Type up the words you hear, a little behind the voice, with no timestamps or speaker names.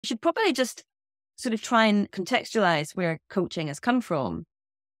You should probably just sort of try and contextualize where coaching has come from,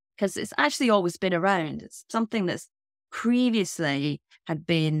 because it's actually always been around. It's something that's previously had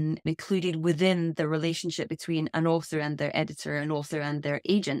been included within the relationship between an author and their editor, an author and their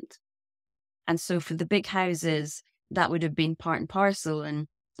agent. And so for the big houses, that would have been part and parcel. And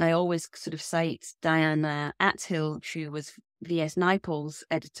I always sort of cite Diana Athill, who was V.S. Naipaul's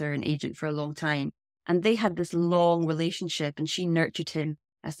editor and agent for a long time. And they had this long relationship, and she nurtured him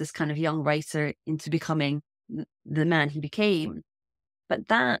as this kind of young writer into becoming the man he became. But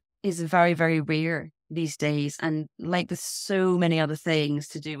that is very, very rare these days. And like with so many other things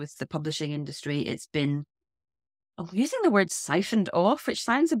to do with the publishing industry, it's been, I'm using the word siphoned off, which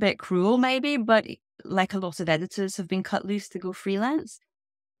sounds a bit cruel maybe, but like a lot of editors have been cut loose to go freelance,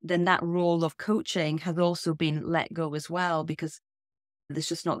 then that role of coaching has also been let go as well, because there's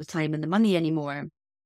just not the time and the money anymore.